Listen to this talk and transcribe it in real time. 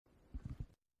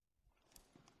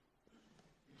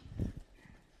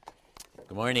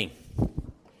Good morning.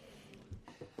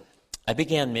 I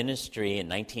began ministry in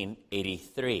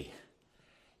 1983,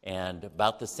 and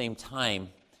about the same time,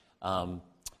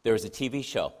 there was a TV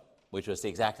show, which was the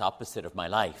exact opposite of my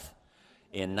life.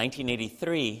 In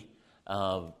 1983,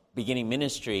 beginning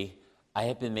ministry, I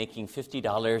had been making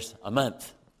 $50 a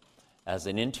month as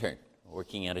an intern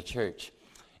working at a church.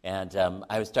 And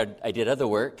I did other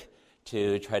work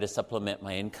to try to supplement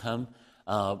my income,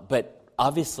 but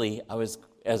obviously,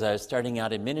 as I was starting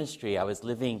out in ministry, I was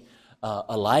living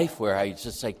a life where I was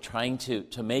just like trying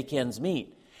to make ends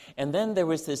meet. And then there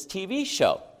was this TV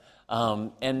show,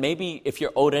 and maybe if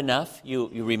you're old enough, you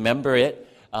remember it.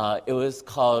 It was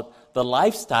called The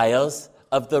Lifestyles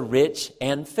of the Rich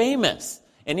and Famous.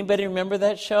 Anybody remember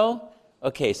that show?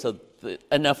 Okay, so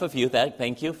enough of you.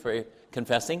 Thank you for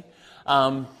confessing.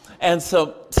 And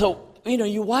so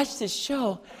you watch this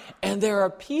show, and there are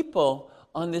people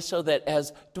on this show that,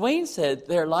 as Dwayne said,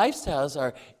 their lifestyles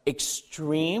are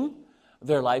extreme,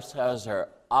 their lifestyles are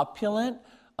opulent,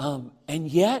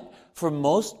 and yet, for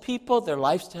most people, their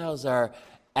lifestyles are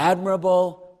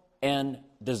admirable and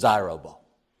desirable.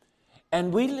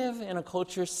 And we live in a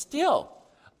culture still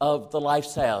of the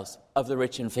lifestyles of the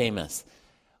rich and famous.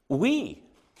 We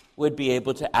would be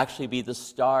able to actually be the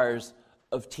stars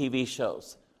of TV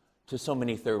shows to so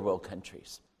many third world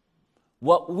countries.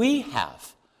 What we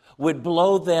have would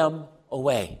blow them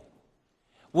away.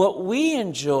 What we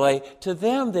enjoy, to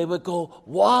them, they would go,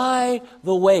 why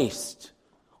the waste?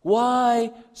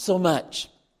 Why so much?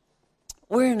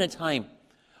 We're in a time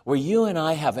where you and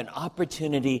I have an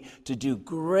opportunity to do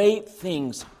great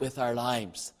things with our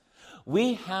lives.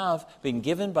 We have been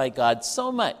given by God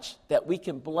so much that we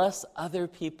can bless other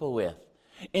people with.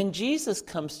 And Jesus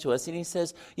comes to us and he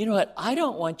says, you know what, I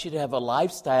don't want you to have a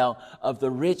lifestyle of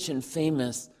the rich and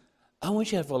famous. I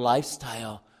want you to have a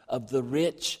lifestyle of the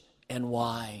rich and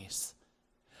wise.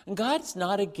 And God's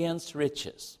not against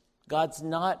riches. God's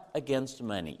not against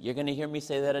money. You're going to hear me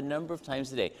say that a number of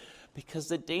times today, because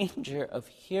the danger of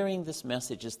hearing this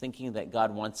message is thinking that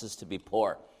God wants us to be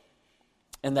poor.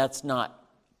 And that's not.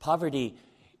 Poverty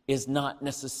is not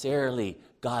necessarily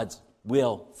God's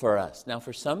will for us. Now,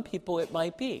 for some people it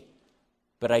might be,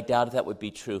 but I doubt that would be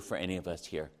true for any of us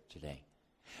here today.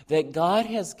 That God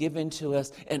has given to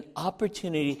us an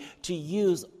opportunity to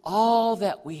use all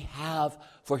that we have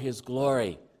for His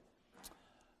glory.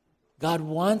 God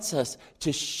wants us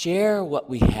to share what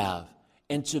we have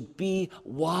and to be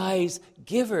wise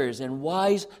givers and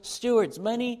wise stewards.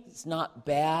 Money is not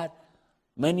bad.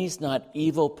 Money's not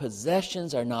evil.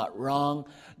 Possessions are not wrong.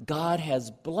 God has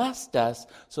blessed us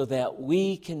so that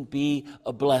we can be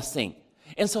a blessing.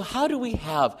 And so how do we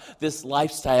have this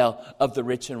lifestyle of the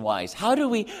rich and wise? How do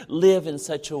we live in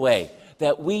such a way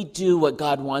that we do what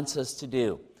God wants us to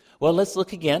do? Well, let's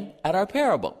look again at our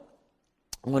parable.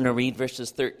 I'm going to read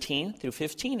verses 13 through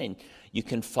 15, and you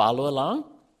can follow along.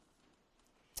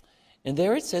 And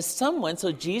there it says,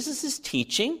 so Jesus is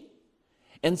teaching,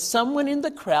 and someone in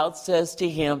the crowd says to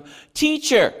him,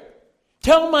 "Teacher,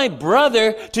 tell my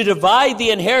brother to divide the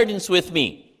inheritance with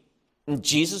me." And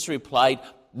Jesus replied,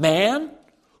 "Man,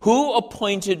 who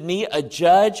appointed me a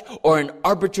judge or an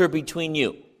arbiter between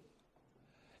you?"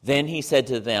 Then he said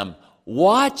to them,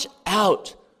 "Watch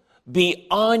out. Be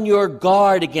on your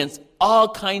guard against all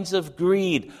kinds of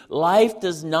greed. Life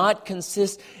does not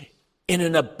consist in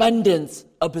an abundance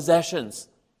of possessions."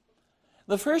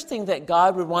 The first thing that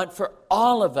God would want for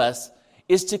all of us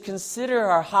is to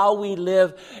consider how we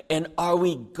live, and are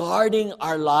we guarding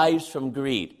our lives from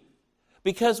greed?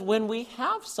 Because when we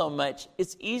have so much,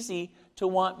 it's easy to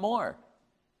want more.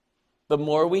 The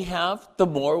more we have, the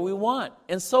more we want.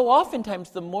 And so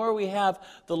oftentimes, the more we have,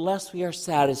 the less we are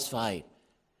satisfied.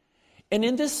 And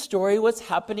in this story, what's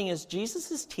happening is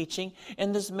Jesus is teaching,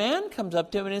 and this man comes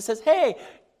up to him and he says, "Hey,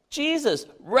 Jesus,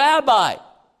 Rabbi,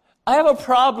 I have a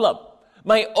problem.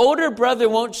 My older brother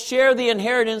won't share the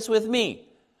inheritance with me.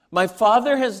 My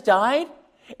father has died,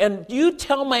 and you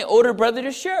tell my older brother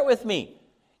to share it with me."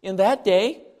 In that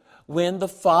day, when the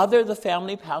father of the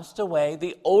family passed away,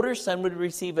 the older son would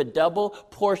receive a double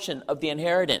portion of the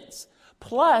inheritance.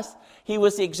 Plus, he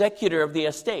was the executor of the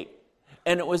estate.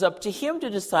 And it was up to him to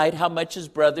decide how much his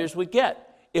brothers would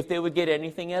get, if they would get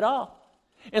anything at all.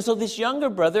 And so this younger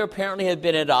brother apparently had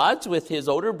been at odds with his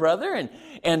older brother,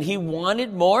 and he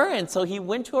wanted more, and so he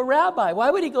went to a rabbi. Why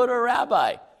would he go to a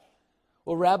rabbi?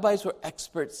 Well, rabbis were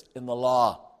experts in the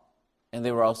law, and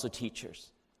they were also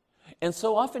teachers. And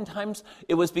so oftentimes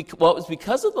it was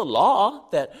because of the law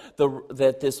that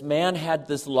this man had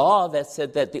this law that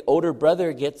said that the older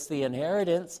brother gets the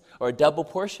inheritance or a double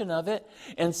portion of it.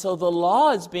 And so the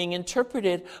law is being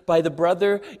interpreted by the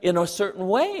brother in a certain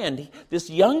way. And this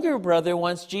younger brother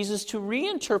wants Jesus to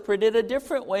reinterpret it a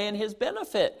different way in his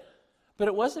benefit. But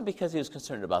it wasn't because he was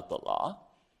concerned about the law.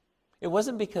 It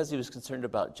wasn't because he was concerned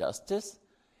about justice.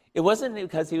 It wasn't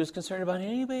because he was concerned about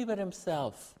anybody but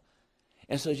himself.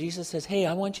 And so Jesus says, hey,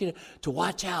 I want you to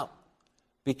watch out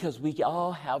because we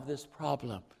all have this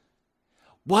problem.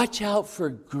 Watch out for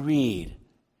greed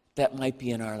that might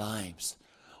be in our lives.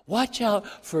 Watch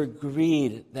out for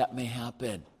greed that may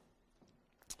happen.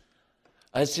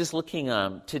 I was just looking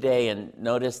today and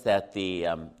noticed that the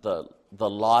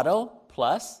Lotto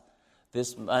Plus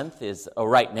this month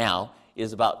right now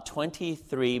is about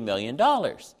 $23 million.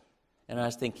 And I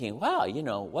was thinking, wow,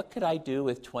 what could I do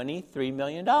with $23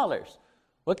 million?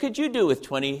 What could you do with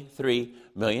 $23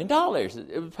 million?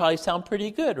 It would probably sound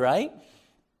pretty good, right?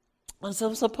 And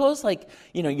so suppose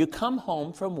you come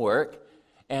home from work,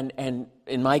 and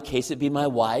in my case, it'd be my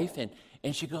wife,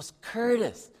 and she goes,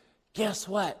 Curtis, guess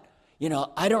what?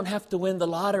 I don't have to win the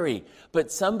lottery,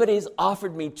 but somebody's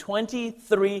offered me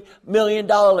 $23 million.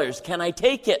 Can I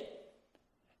take it?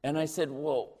 And I said,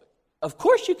 well, of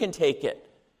course you can take it.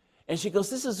 And she goes,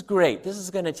 this is great. This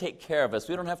is going to take care of us.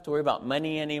 We don't have to worry about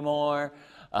money anymore.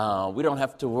 We don't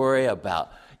have to worry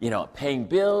about, paying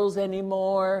bills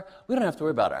anymore. We don't have to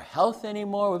worry about our health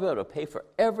anymore. We'll be able to pay for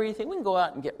everything. We can go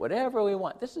out and get whatever we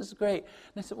want. This is great.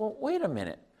 And I said, well, wait a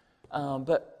minute.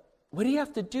 But what do you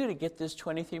have to do to get this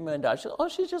 $23 million? She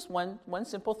said, she's just one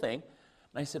simple thing.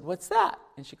 And I said, what's that?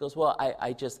 And she goes, well,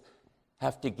 I just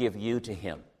have to give you to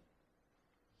him.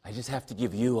 I just have to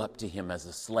give you up to him as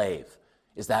a slave.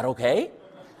 Is that okay?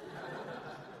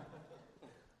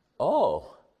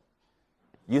 Oh,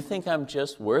 you think I'm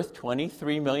just worth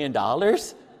 $23 million?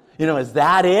 Is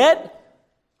that it?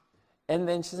 And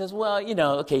then she says, well,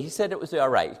 okay, he said it was all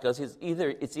right. He goes,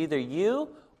 it's either you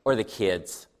or the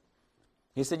kids.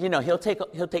 He said, he'll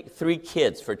take 3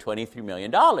 kids for $23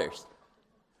 million.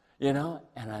 And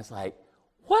I was like,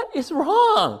 what is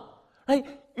wrong?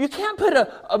 You can't put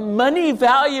a money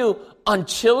value on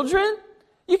children.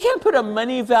 You can't put a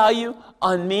money value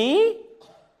on me.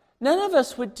 None of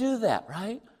us would do that,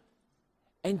 right?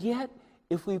 And yet,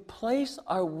 if we place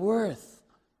our worth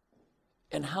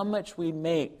in how much we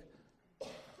make,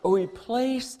 or we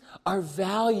place our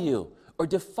value or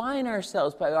define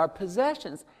ourselves by our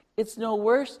possessions, it's no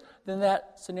worse than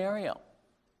that scenario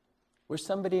where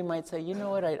somebody might say, you know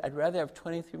what, I'd rather have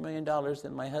 $23 million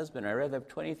than my husband. I'd rather have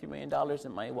 $23 million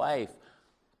than my wife.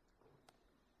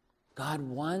 God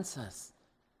wants us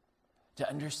to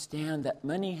understand that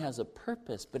money has a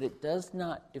purpose, but it does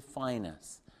not define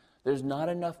us. There's not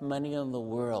enough money in the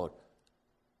world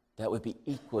that would be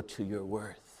equal to your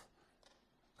worth.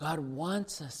 God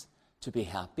wants us to be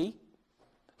happy.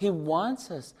 He wants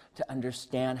us to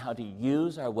understand how to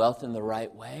use our wealth in the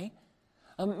right way.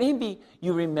 Maybe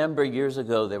you remember years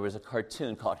ago there was a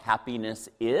cartoon called Happiness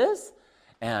Is,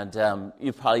 and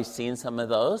you've probably seen some of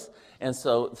those. And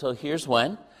so here's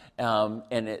one,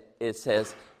 and it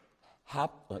says,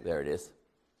 there it is.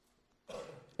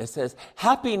 It says,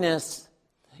 happiness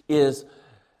is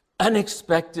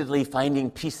unexpectedly finding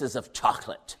pieces of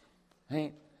chocolate.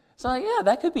 Right? So yeah,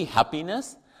 that could be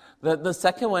happiness. The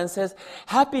second one says,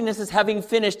 happiness is having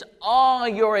finished all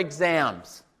your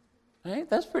exams. Right?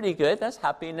 That's pretty good. That's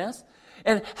happiness.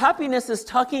 And happiness is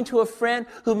talking to a friend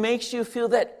who makes you feel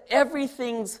that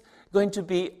everything's going to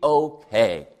be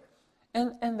okay.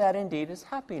 And that indeed is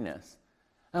happiness.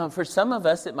 For some of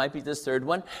us, it might be this third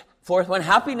one. Fourth one,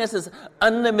 happiness is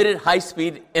unlimited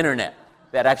high-speed internet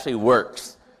that actually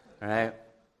works. Right?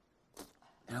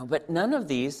 But none of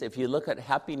these, if you look at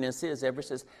happiness ever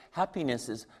says happiness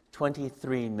is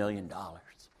 $23 million.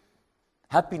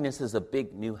 Happiness is a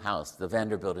big new house, the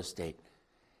Vanderbilt estate.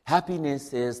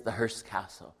 Happiness is the Hearst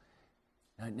Castle.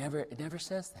 It never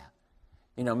says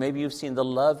that. Maybe you've seen the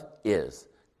Love Is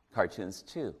cartoons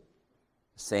too.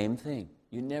 Same thing.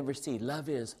 You never see love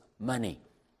is money.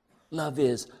 Love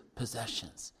is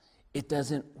possessions. It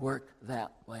doesn't work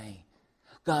that way.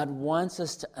 God wants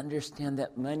us to understand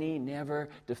that money never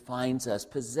defines us.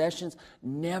 Possessions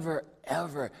never,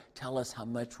 ever tell us how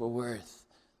much we're worth.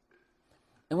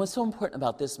 And what's so important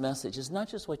about this message is not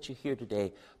just what you hear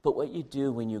today, but what you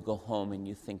do when you go home and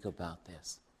you think about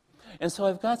this. And so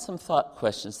I've got some thought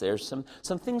questions there, some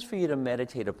things for you to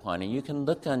meditate upon. And you can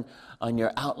look on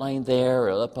your outline there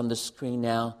or up on the screen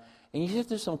now. And you see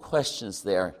there's some questions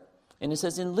there. And it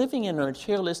says, in living in a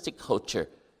materialistic culture,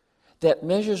 that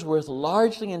measures worth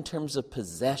largely in terms of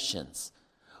possessions.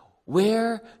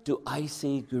 Where do I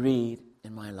see greed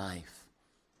in my life?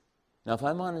 Now, if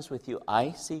I'm honest with you,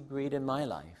 I see greed in my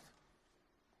life.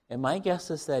 And my guess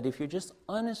is that if you're just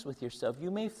honest with yourself, you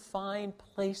may find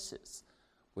places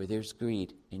where there's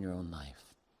greed in your own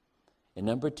life. And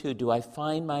number two, do I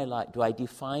define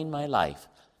my life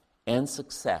and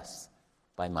success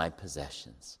by my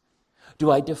possessions?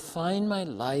 Do I define my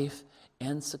life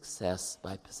and success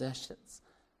by possessions?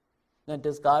 Now,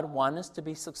 does God want us to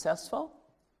be successful?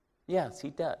 Yes, He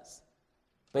does.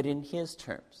 But in His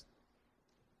terms,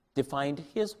 defined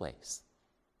His ways.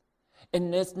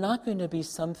 And it's not going to be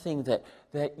something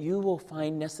that you will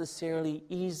find necessarily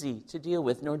easy to deal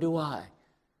with, nor do I.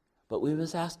 But we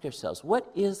must ask ourselves, what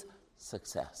is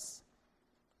success?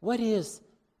 What is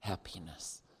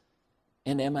happiness?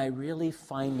 And am I really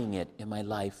finding it in my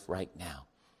life right now?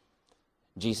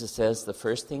 Jesus says the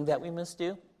first thing that we must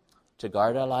do to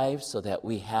guard our lives so that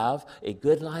we have a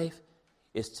good life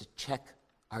is to check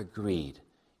our greed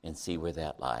and see where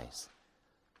that lies.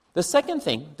 The second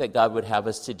thing that God would have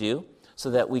us to do so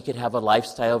that we could have a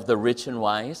lifestyle of the rich and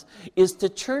wise is to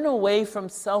turn away from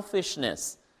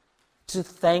selfishness to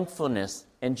thankfulness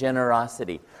and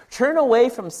generosity. Turn away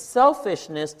from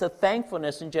selfishness to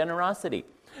thankfulness and generosity.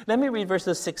 Let me read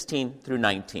verses 16 through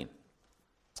 19.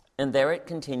 And there it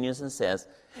continues and says,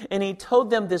 "And he told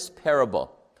them this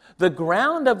parable. The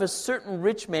ground of a certain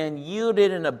rich man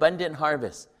yielded an abundant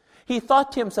harvest. He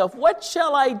thought to himself, 'What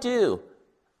shall I do?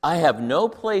 I have no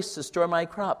place to store my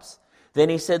crops.' Then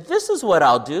he said, 'This is what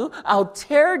I'll do. I'll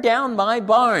tear down my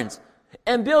barns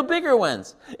and build bigger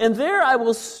ones. And there I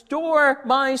will store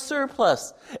my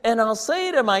surplus. And I'll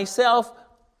say to myself,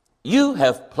 you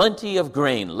have plenty of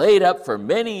grain laid up for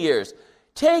many years.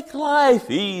 Take life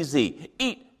easy.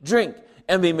 Eat, drink,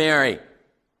 and be merry.'"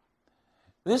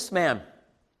 This man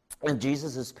in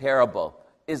Jesus' parable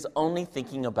is only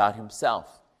thinking about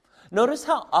himself. Notice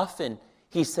how often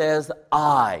he says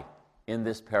 "I" in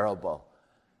this parable.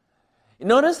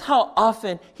 Notice how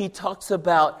often he talks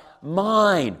about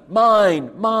mine,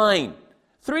 mine, mine.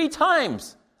 3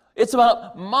 times. It's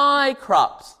about my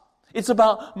crops. It's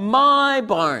about my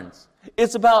barns.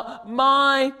 It's about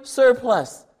my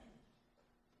surplus.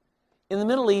 In the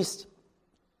Middle East,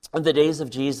 in the days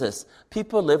of Jesus,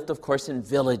 people lived, of course, in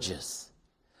villages.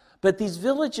 But these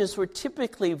villages were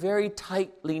typically very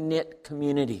tightly knit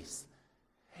communities.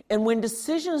 And when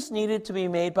decisions needed to be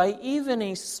made by even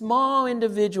a small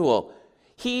individual,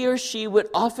 he or she would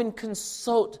often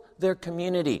consult their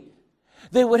community.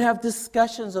 They would have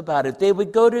discussions about it. They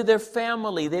would go to their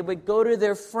family. They would go to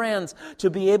their friends to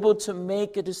be able to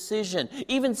make a decision.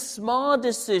 Even small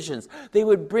decisions they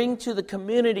would bring to the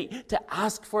community to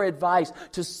ask for advice,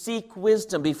 to seek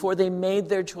wisdom before they made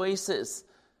their choices.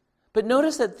 But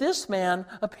notice that this man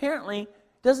apparently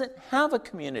doesn't have a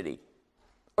community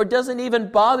or doesn't even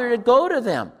bother to go to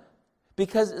them,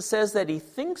 because it says that he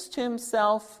thinks to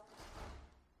himself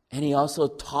and he also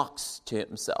talks to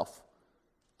himself.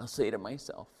 I'll say to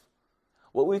myself.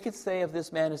 What we could say of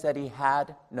this man is that he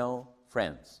had no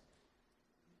friends.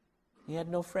 He had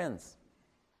no friends.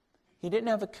 He didn't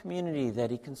have a community that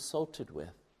he consulted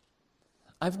with.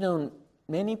 I've known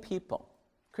many people,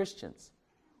 Christians,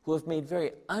 who have made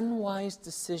very unwise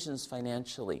decisions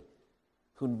financially,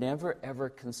 who never ever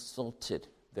consulted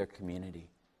their community.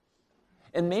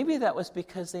 And maybe that was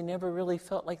because they never really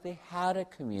felt like they had a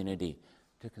community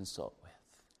to consult with,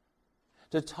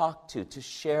 to talk to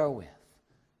share with.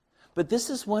 But this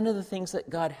is one of the things that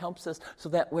God helps us so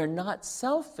that we're not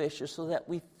selfish, or so that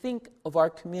we think of our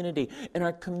community and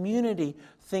our community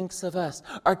thinks of us.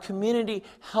 Our community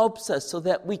helps us so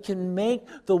that we can make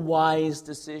the wise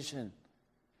decision.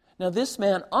 Now, this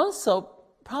man also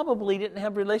probably didn't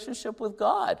have a relationship with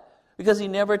God, because he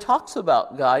never talks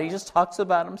about God. He just talks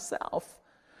about himself.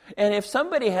 And if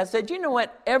somebody had said, you know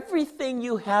what, everything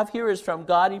you have here is from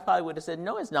God, he probably would have said,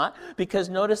 no, it's not. Because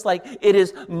notice, it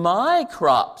is my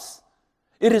crops.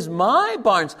 It is my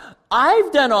barns.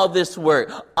 I've done all this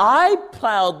work. I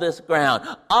plowed this ground.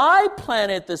 I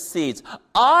planted the seeds.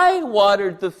 I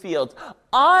watered the fields.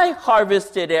 I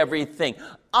harvested everything.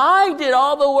 I did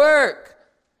all the work.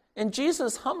 And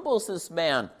Jesus humbles this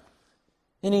man.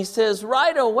 And he says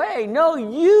right away, no,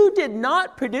 you did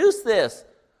not produce this.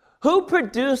 Who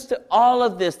produced all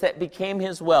of this that became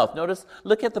his wealth? Notice,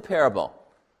 look at the parable.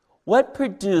 What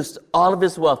produced all of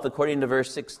his wealth according to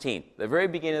verse 16? The very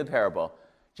beginning of the parable.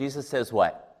 Jesus says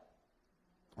what?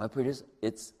 What produced?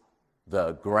 It's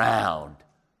the ground.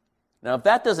 Now, if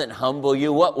that doesn't humble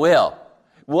you, what will?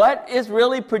 What is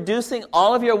really producing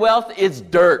all of your wealth is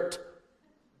dirt.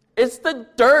 It's the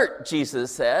dirt,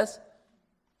 Jesus says.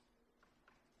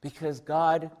 Because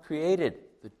God created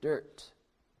the dirt.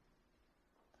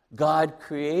 God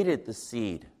created the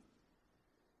seed.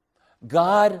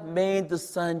 God made the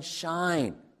sun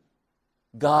shine.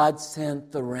 God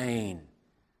sent the rain.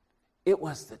 It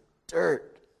was the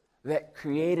dirt that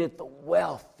created the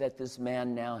wealth that this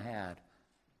man now had.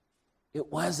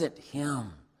 It wasn't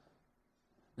him.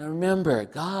 Now remember,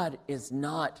 God is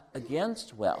not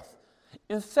against wealth.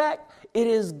 In fact, it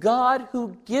is God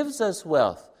who gives us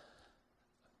wealth.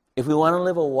 If we want to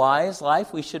live a wise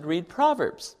life, we should read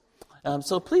Proverbs.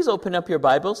 So please open up your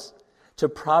Bibles to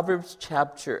Proverbs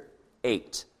chapter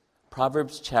 8.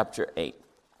 Proverbs chapter 8.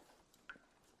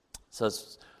 So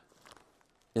it's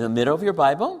in the middle of your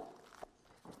Bible,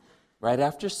 right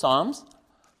after Psalms,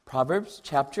 Proverbs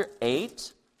chapter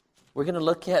 8. We're going to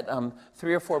look at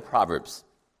 3 or 4 Proverbs.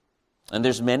 And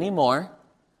there's many more,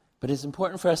 but it's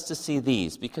important for us to see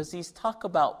these because these talk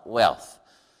about wealth.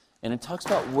 And it talks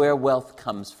about where wealth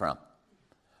comes from.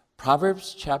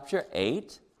 Proverbs chapter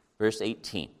 8, verse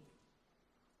 18.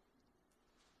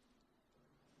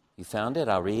 You found it?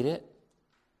 I'll read it.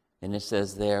 And it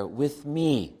says there, "With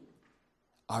me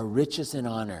are riches and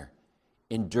honor,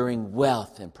 enduring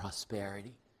wealth and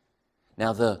prosperity."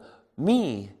 Now the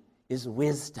me is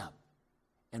wisdom,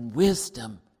 and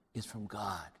wisdom is from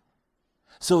God.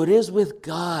 So it is with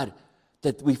God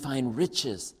that we find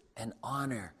riches and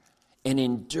honor and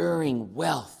enduring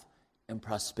wealth and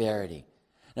prosperity.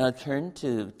 Now turn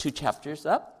to 2 chapters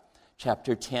up,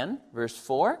 chapter 10, verse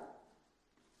 4.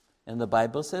 And the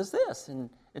Bible says this, and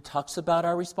it talks about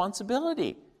our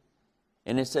responsibility.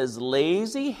 And it says,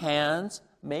 "Lazy hands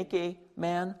make a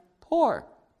man poor,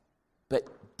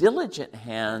 but diligent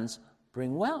hands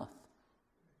bring wealth."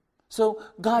 So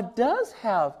God does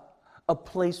have a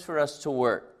place for us to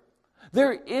work.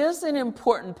 There is an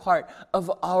important part of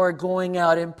our going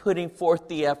out and putting forth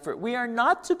the effort. We are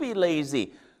not to be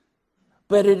lazy,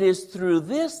 but it is through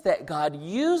this that God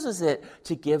uses it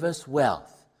to give us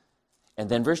wealth. And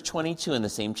then verse 22 in the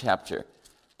same chapter,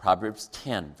 Proverbs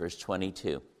 10, verse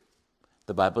 22.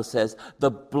 The Bible says,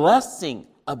 "The blessing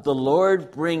of the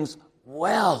Lord brings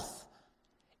wealth,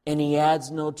 and he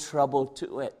adds no trouble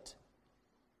to it."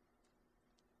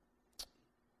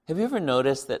 Have you ever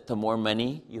noticed that the more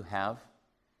money you have,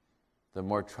 the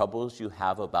more troubles you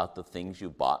have about the things you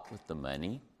bought with the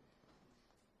money?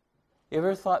 You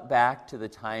ever thought back to the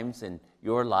times in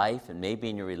your life and maybe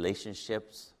in your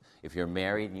relationships, if you're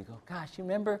married, and you go, "Gosh, you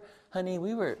remember, honey,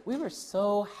 we were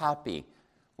so happy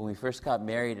when we first got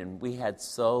married and we had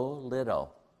so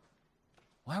little.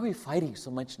 Why are we fighting so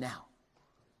much now?"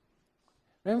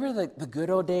 Remember the good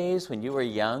old days when you were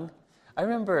young? I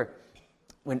remember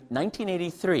when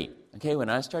 1983, okay, when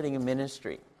I was starting in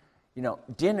ministry,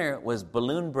 dinner was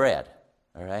balloon bread,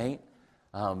 all right?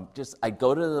 I'd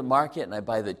go to the market and I'd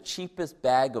buy the cheapest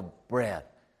bag of bread.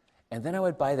 And then I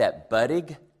would buy that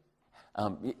Buddig.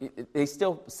 They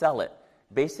still sell it.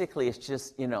 Basically, it's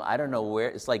just, I don't know where,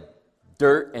 it's like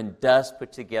dirt and dust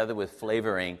put together with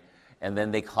flavoring, and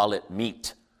then they call it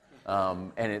meat.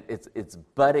 And it's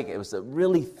Buddig. It was a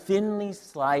really thinly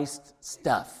sliced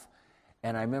stuff.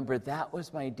 And I remember that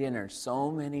was my dinner so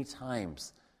many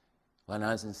times when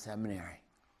I was in seminary.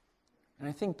 And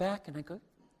I think back and I go,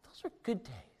 those were good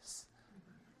days.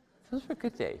 Those were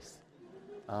good days.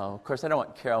 Of course, I don't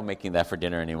want Carol making that for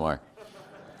dinner anymore.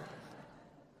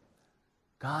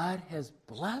 God has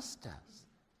blessed us.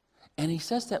 And he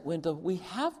says that when we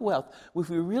have wealth,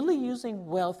 if we're really using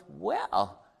wealth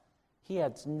well, he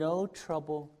adds no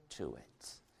trouble to it.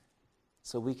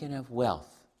 So we can have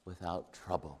wealth without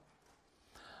trouble.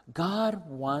 God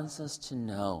wants us to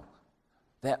know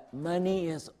that money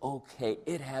is okay.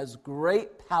 It has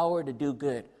great power to do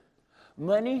good.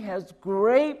 Money has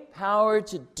great power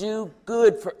to do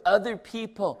good for other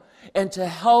people and to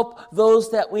help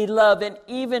those that we love and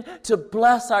even to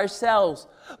bless ourselves.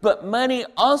 But money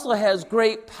also has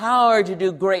great power to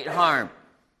do great harm.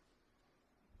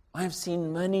 I've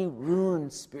seen money ruin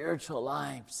spiritual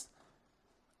lives.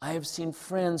 I have seen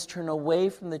friends turn away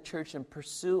from the church and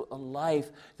pursue a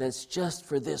life that's just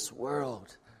for this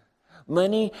world.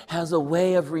 Money has a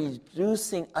way of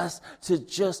reducing us to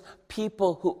just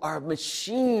people who are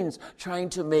machines trying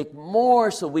to make more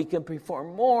so we can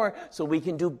perform more, so we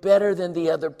can do better than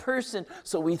the other person,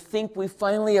 so we think we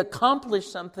finally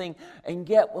accomplished something. And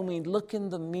yet when we look in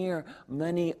the mirror,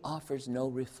 money offers no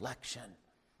reflection.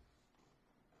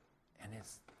 And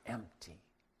it's empty.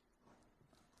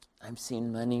 I've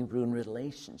seen money ruin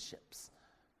relationships.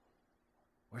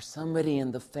 Or somebody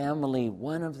in the family,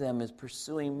 one of them is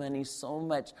pursuing money so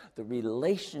much, the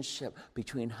relationship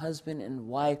between husband and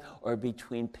wife or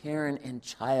between parent and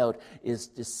child is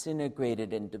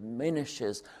disintegrated and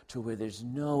diminishes to where there's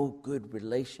no good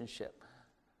relationship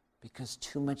because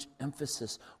too much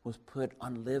emphasis was put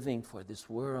on living for this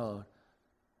world.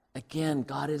 Again,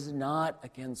 God is not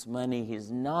against money.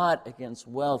 He's not against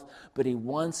wealth, but He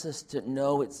wants us to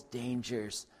know its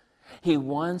dangers. He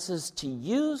wants us to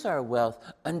use our wealth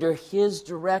under His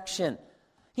direction.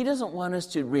 He doesn't want us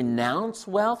to renounce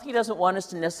wealth. He doesn't want us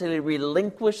to necessarily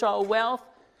relinquish our wealth.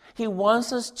 He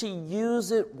wants us to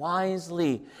use it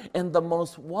wisely. And the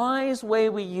most wise way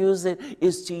we use it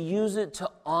is to use it to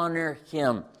honor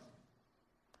Him.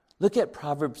 Look at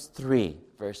Proverbs 3,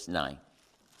 verse 9.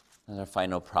 That's our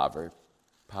final proverb.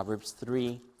 Proverbs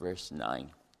 3, verse 9.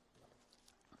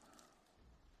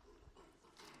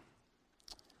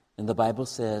 And the Bible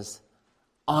says,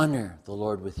 honor the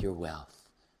Lord with your wealth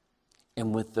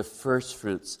and with the first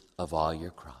fruits of all your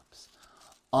crops.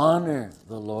 Honor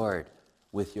the Lord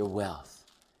with your wealth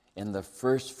and the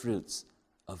first fruits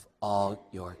of all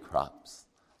your crops.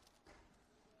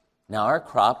 Now our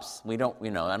crops, I don't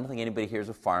think anybody here is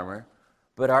a farmer,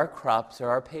 but our crops are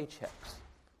our paychecks,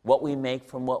 what we make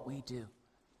from what we do.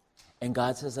 And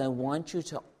God says, I want you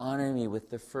to honor me with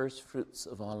the first fruits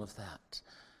of all of that.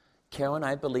 Carol and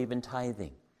I believe in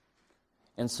tithing.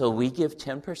 And so we give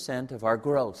 10% of our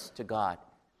gross to God.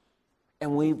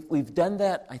 And we've done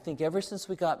that, I think, ever since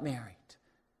we got married.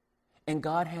 And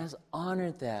God has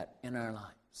honored that in our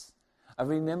lives. I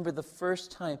remember the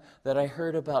first time that I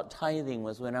heard about tithing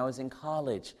was when I was in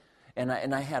college. And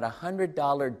I had a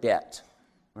 $100 debt,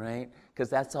 right? Because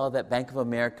that's all that Bank of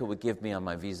America would give me on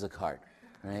my Visa card,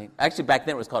 right? Actually, back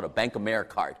then it was called a Bank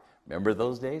Americard. Remember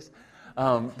those days?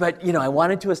 But I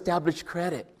wanted to establish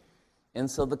credit. And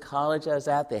so the college I was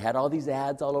at, they had all these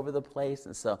ads all over the place.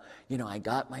 And so, I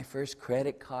got my first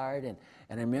credit card. And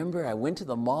I remember I went to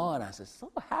the mall and I was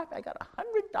so happy. I got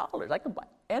 $100. I can buy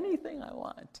anything I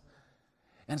want.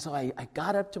 And so I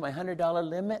got up to my $100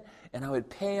 limit and I would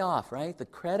pay off, right, the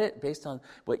credit based on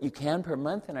what you can per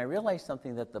month. And I realized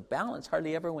something, that the balance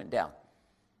hardly ever went down,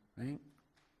 right?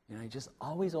 I just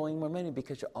always owing more money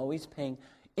because you're always paying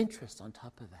interest on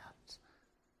top of that.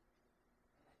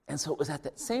 And so it was at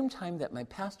that same time that my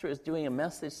pastor was doing a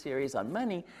message series on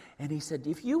money, and he said,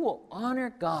 if you will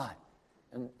honor God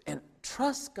and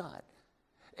trust God,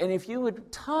 and if you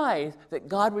would tithe, that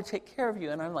God would take care of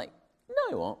you. And I'm like, no,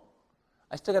 He won't.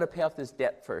 I still got to pay off this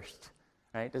debt first,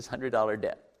 right? This $100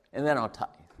 debt, and then I'll tithe.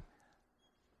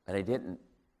 But I didn't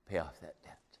pay off that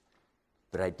debt.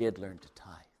 But I did learn to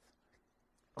tithe.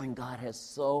 And God has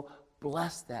so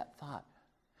blessed that thought,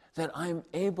 that I'm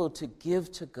able to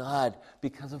give to God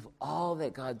because of all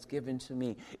that God's given to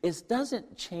me. It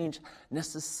doesn't change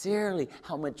necessarily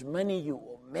how much money you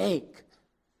will make,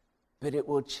 but it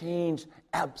will change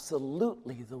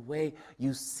absolutely the way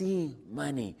you see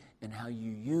money and how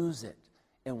you use it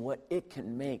and what it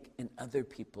can make in other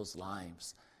people's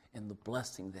lives and the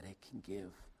blessing that it can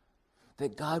give.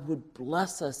 That God would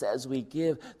bless us as we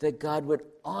give, that God would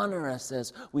honor us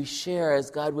as we share,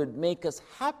 as God would make us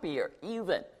happier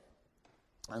even,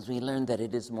 as we learn that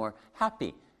it is more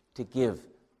happy to give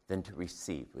than to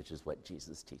receive, which is what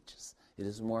Jesus teaches. It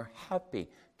is more happy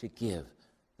to give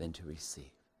than to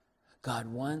receive. God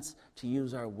wants to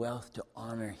use our wealth to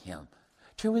honor Him.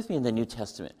 Turn with me in the New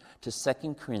Testament to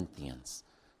 2 Corinthians.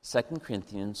 2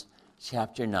 Corinthians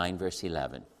chapter 9, verse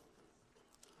 11.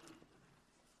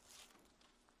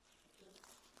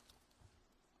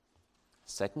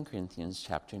 Second Corinthians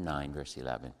chapter 9, verse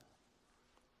 11.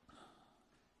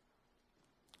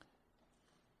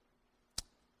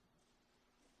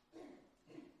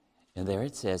 And there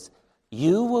it says,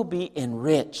 you will be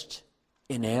enriched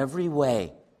in every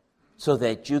way so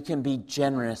that you can be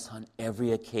generous on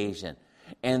every occasion.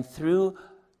 And through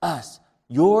us,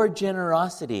 your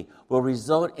generosity will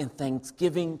result in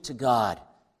thanksgiving to God.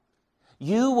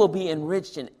 You will be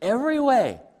enriched in every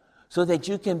way so that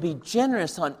you can be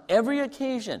generous on every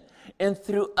occasion. And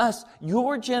through us,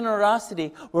 your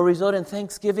generosity will result in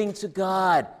thanksgiving to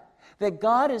God. That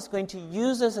God is going to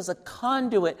use us as a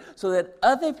conduit so that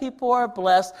other people are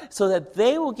blessed, so that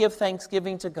they will give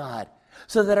thanksgiving to God.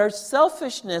 So that our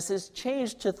selfishness is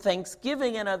changed to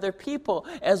thanksgiving in other people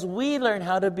as we learn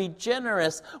how to be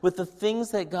generous with the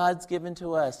things that God's given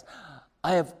to us.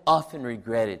 I have often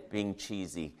regretted being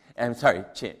chintzy.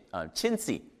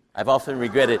 I've often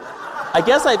regretted. I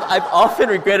guess I've often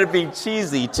regretted being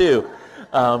cheesy too.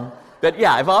 But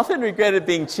yeah, I've often regretted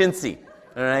being chintzy,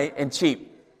 all right, and cheap.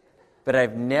 But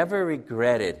I've never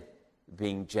regretted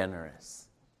being generous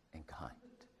and kind.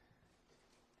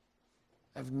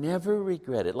 I've never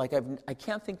regretted. I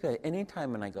can't think of any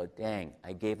time when I go, dang,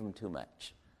 I gave him too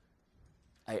much.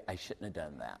 I shouldn't have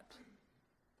done that.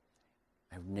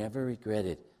 I've never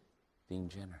regretted being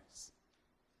generous.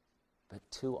 But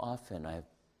too often I've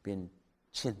been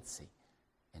chintzy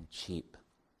and cheap.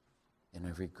 And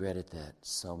I've regretted that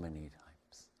so many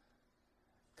times.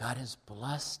 God has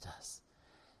blessed us.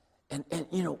 And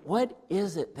what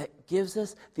is it that gives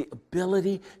us the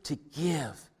ability to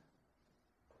give?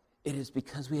 It is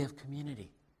because we have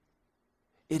community.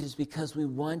 It is because we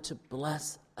want to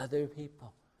bless other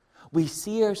people. We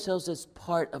see ourselves as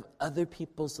part of other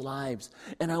people's lives.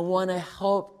 And I want to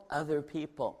help other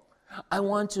people. I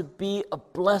want to be a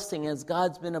blessing as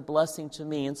God's been a blessing to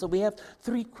me. And so we have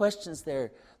 3 questions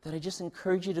there that I just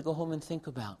encourage you to go home and think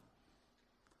about.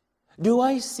 Do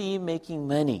I see making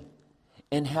money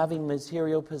and having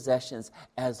material possessions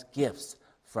as gifts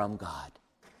from God?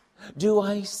 Do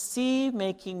I see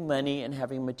making money and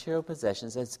having material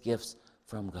possessions as gifts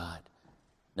from God?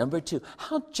 Number 2,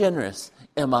 how generous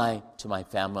am I to my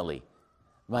family,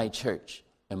 my church,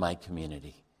 and my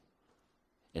community?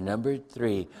 And number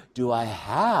 3, do I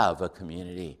have a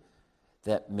community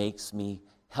that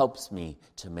helps me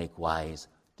to make wise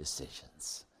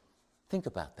decisions? Think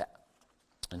about that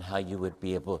and how you would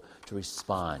be able to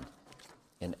respond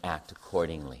and act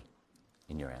accordingly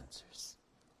in your answers.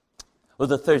 Well,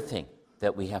 the third thing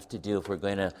that we have to do if we're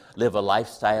going to live a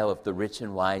lifestyle of the rich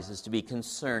and wise is to be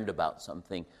concerned about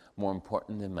something more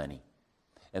important than money.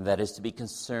 And that is to be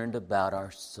concerned about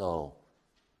our soul.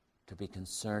 To be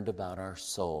concerned about our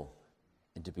soul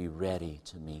and to be ready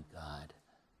to meet God.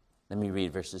 Let me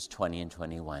read verses 20 and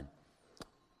 21. It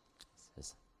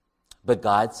says, "But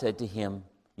God said to him,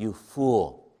 'You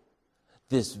fool,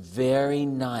 this very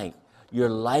night your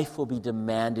life will be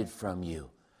demanded from you.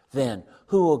 Then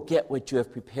who will get what you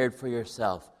have prepared for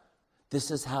yourself?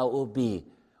 This is how it will be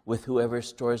with whoever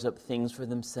stores up things for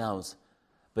themselves,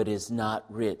 but is not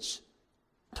rich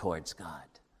towards God.'"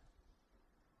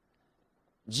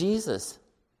 Jesus,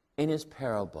 in his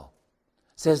parable,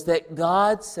 says that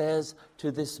God says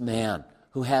to this man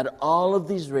who had all of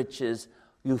these riches,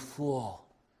 "You fool."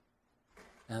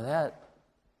 Now that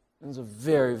is a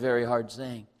very, very hard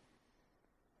saying.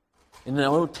 In the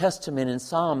Old Testament, in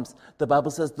Psalms, the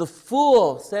Bible says, "The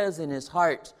fool says in his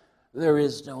heart, there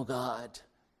is no God."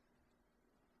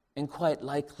 And quite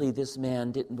likely this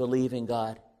man didn't believe in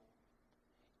God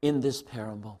in this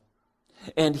parable.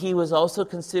 And he was also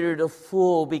considered a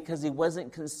fool because he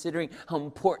wasn't considering how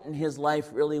important his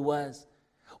life really was.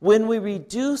 When we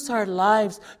reduce our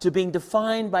lives to being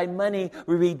defined by money,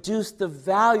 we reduce the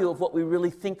value of what we really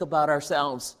think about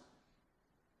ourselves.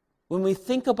 When we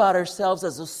think about ourselves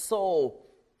as a soul,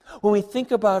 when we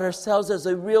think about ourselves as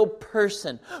a real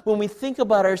person, when we think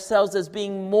about ourselves as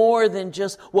being more than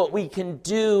just what we can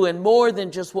do and more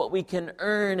than just what we can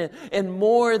earn and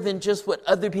more than just what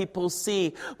other people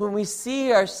see, when we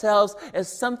see ourselves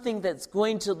as something that's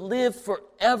going to live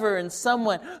forever and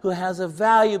someone who has a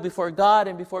value before God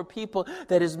and before people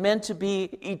that is meant to be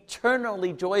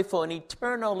eternally joyful and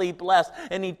eternally blessed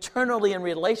and eternally in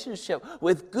relationship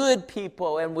with good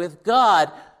people and with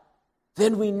God,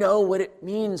 then we know what it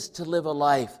means to live a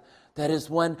life that is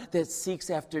one that seeks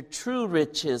after true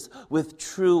riches with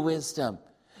true wisdom.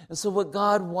 And so what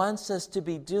God wants us to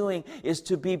be doing is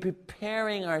to be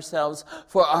preparing ourselves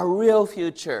for our real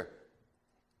future.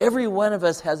 Every one of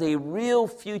us has a real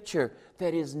future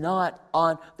that is not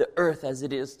on the earth as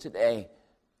it is today.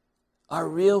 Our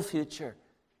real future,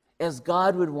 as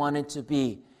God would want it to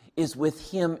be, is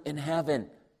with Him in heaven.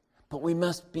 But we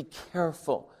must be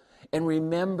careful and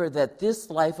remember that this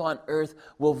life on earth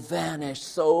will vanish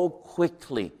so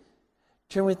quickly.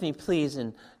 Turn with me, please,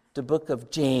 in the book of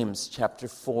James, chapter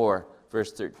 4,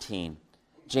 verse 13.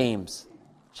 James,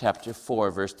 chapter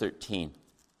 4, verse 13.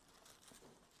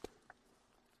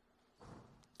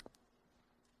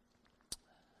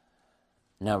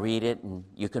 Now read it, and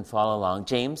you can follow along.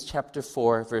 James, chapter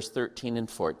 4, verse 13 and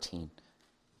 14.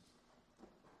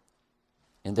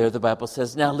 And there the Bible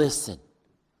says, "Now listen,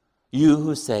 you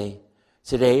who say,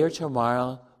 'Today or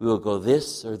tomorrow we will go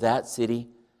this or that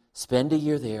city, spend a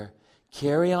year there,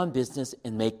 carry on business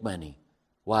and make money.'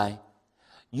 Why?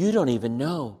 You don't even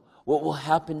know what will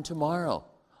happen tomorrow.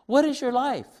 What is your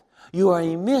life? You are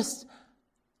a mist.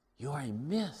 You are a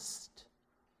mist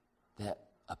that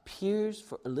appears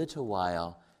for a little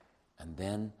while and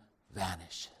then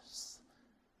vanishes."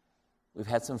 We've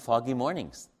had some foggy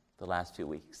mornings the last few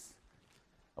weeks.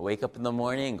 I wake up in the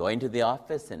morning, going to the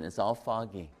office, and it's all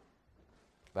foggy.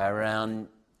 By around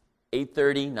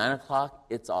 8:30, 9 o'clock,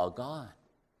 it's all gone.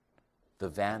 The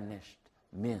vanished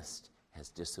mist has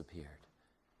disappeared.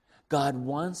 God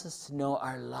wants us to know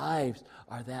our lives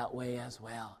are that way as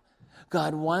well.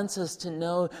 God wants us to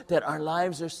know that our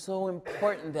lives are so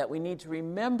important that we need to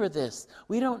remember this.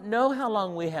 We don't know how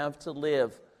long we have to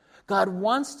live. God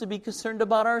wants to be concerned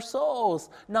about our souls,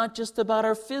 not just about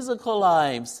our physical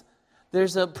lives.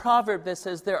 There's a proverb that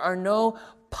says there are no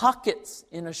pockets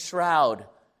in a shroud.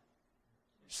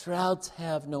 Shrouds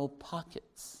have no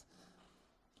pockets.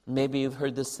 Maybe you've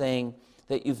heard the saying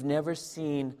that you've never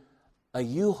seen a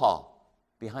U-Haul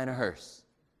behind a hearse.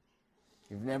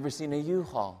 You've never seen a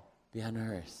U-Haul behind a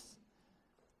hearse.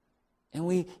 And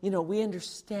we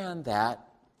understand that.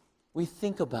 We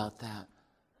think about that.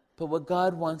 But what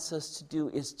God wants us to do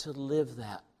is to live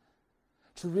that.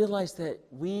 To realize that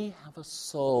we have a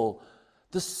soul.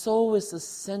 The soul is the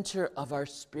center of our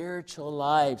spiritual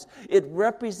lives. It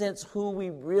represents who we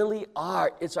really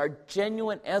are. It's our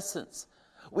genuine essence.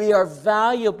 We are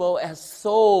valuable as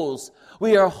souls.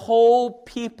 We are whole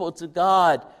people to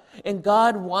God. And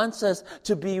God wants us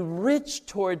to be rich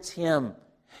towards Him.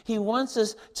 He wants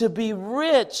us to be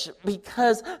rich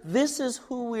because this is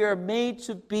who we are made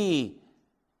to be.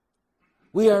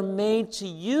 We are made to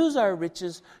use our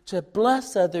riches to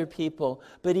bless other people.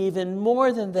 But even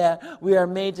more than that, we are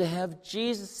made to have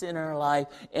Jesus in our life.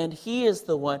 And He is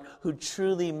the one who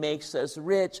truly makes us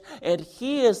rich. And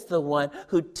He is the one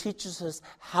who teaches us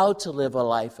how to live a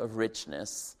life of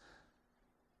richness.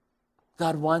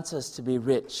 God wants us to be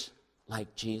rich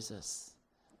like Jesus.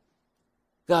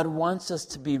 God wants us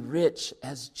to be rich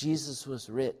as Jesus was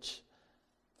rich.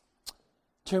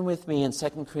 Turn with me in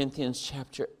 2 Corinthians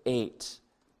chapter 8,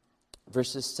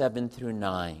 verses 7 through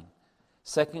 9.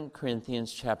 2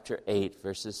 Corinthians chapter 8,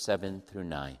 verses 7 through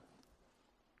 9.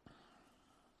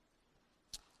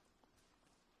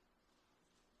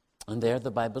 And there the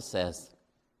Bible says,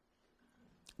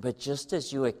 "But just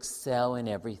as you excel in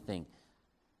everything,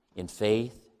 in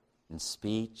faith, in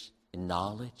speech, in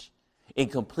knowledge, in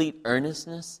complete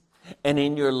earnestness, and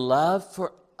in your love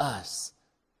for us,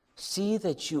 see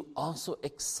that you also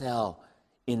excel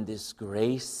in this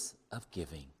grace of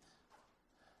giving.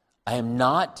 I am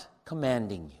not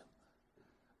commanding you,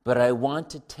 but I want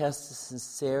to test the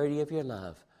sincerity of your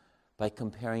love by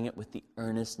comparing it with the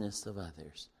earnestness of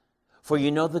others. For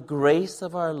you know the grace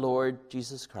of our Lord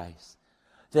Jesus Christ,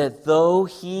 that though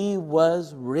He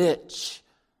was rich,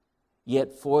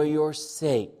 yet for your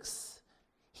sakes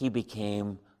He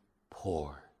became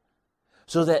poor,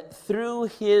 so that through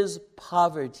His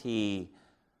poverty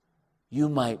you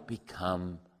might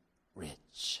become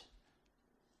rich."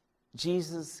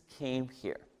 Jesus came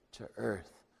here to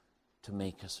earth to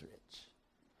make us rich.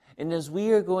 And as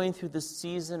we are going through the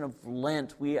season of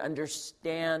Lent, we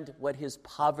understand what His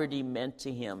poverty meant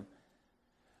to Him.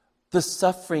 The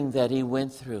suffering that He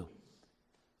went through.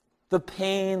 The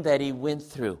pain that He went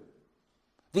through.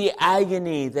 The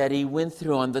agony that He went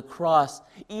through on the cross.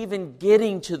 Even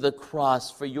getting to the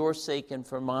cross for your sake and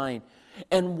for mine.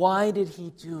 And why did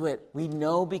He do it? We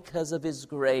know because of His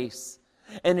grace.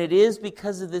 And it is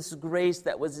because of this grace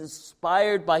that was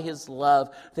inspired by His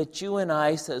love that you and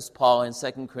I, says Paul in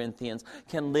 2 Corinthians,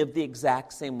 can live the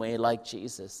exact same way like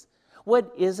Jesus.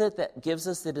 What is it that gives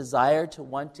us the desire to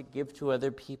want to give to other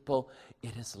people?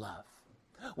 It is love.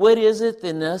 What is it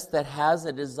in us that has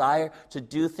a desire to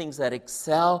do things that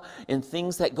excel in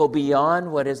things that go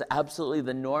beyond what is absolutely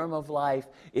the norm of life?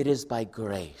 It is by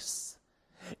grace.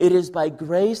 It is by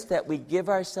grace that we give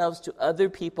ourselves to other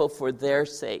people for their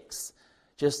sakes.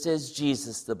 Just as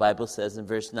Jesus, the Bible says in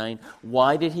verse 9,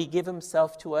 why did He give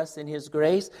Himself to us in His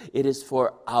grace? It is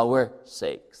for our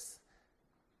sakes.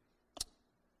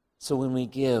 So when we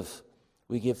give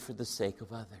for the sake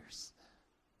of others,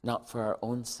 not for our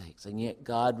own sakes. And yet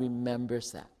God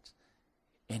remembers that.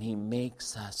 And He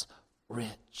makes us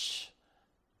rich.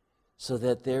 So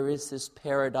that there is this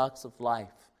paradox of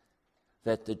life,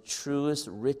 that the truest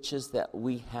riches that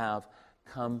we have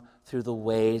come through the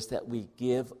ways that we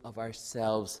give of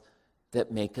ourselves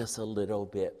that make us a little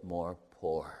bit more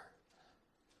poor.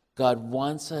 God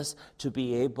wants us to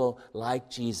be able, like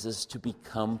Jesus, to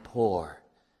become poor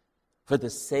for the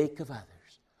sake of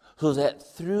others, so that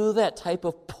through that type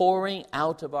of pouring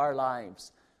out of our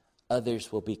lives,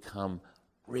 others will become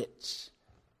rich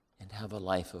and have a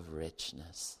life of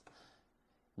richness.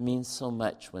 It means so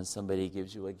much when somebody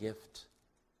gives you a gift.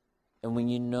 And when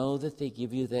you know that they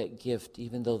give you that gift,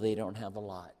 even though they don't have a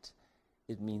lot,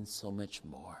 it means so much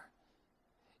more.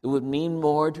 It would mean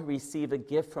more to receive a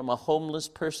gift from a homeless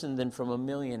person than from a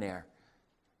millionaire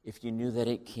if you knew that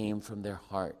it came from their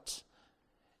heart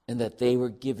and that they were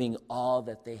giving all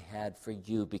that they had for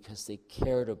you because they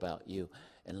cared about you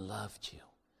and loved you.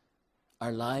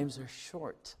 Our lives are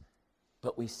short,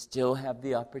 But we still have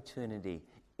the opportunity,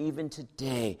 even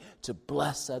today, to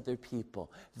bless other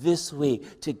people, this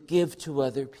week, to give to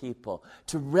other people,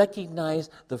 to recognize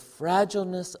the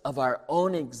fragileness of our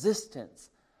own existence,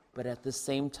 but at the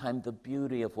same time, the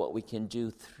beauty of what we can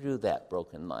do through that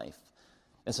broken life.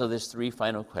 And so there's 3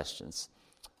 final questions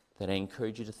that I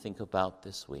encourage you to think about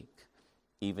this week,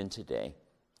 even today,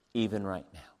 even right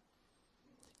now.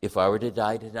 If I were to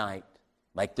die tonight,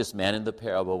 like this man in the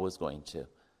parable was going to,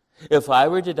 if I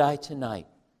were to die tonight,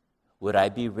 would I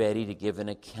be ready to give an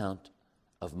account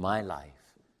of my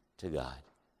life to God?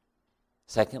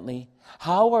 Secondly,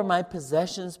 how are my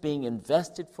possessions being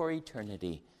invested for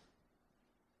eternity?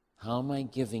 How am I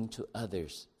giving to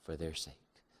others for their sake?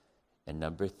 And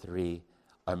number 3,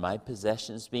 are my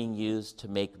possessions being used to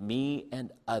make me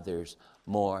and others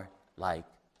more like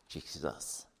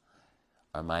Jesus?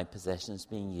 Are my possessions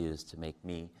being used to make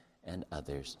me and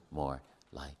others more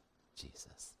like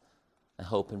Jesus? I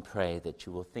hope and pray that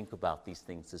you will think about these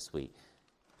things this week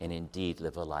and indeed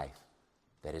live a life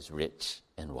that is rich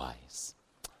and wise.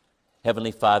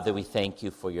 Heavenly Father, we thank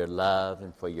you for your love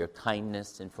and for your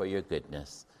kindness and for your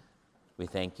goodness. We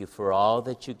thank you for all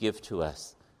that you give to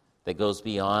us that goes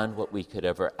beyond what we could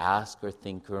ever ask or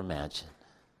think or imagine.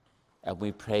 And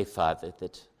we pray, Father,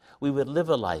 that we would live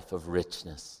a life of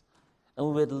richness and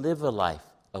we would live a life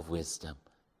of wisdom.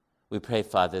 We pray,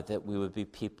 Father, that we would be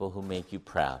people who make you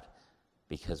proud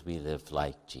because we live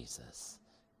like Jesus.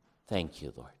 Thank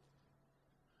you, Lord.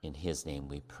 In his name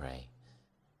we pray.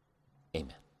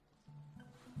 Amen.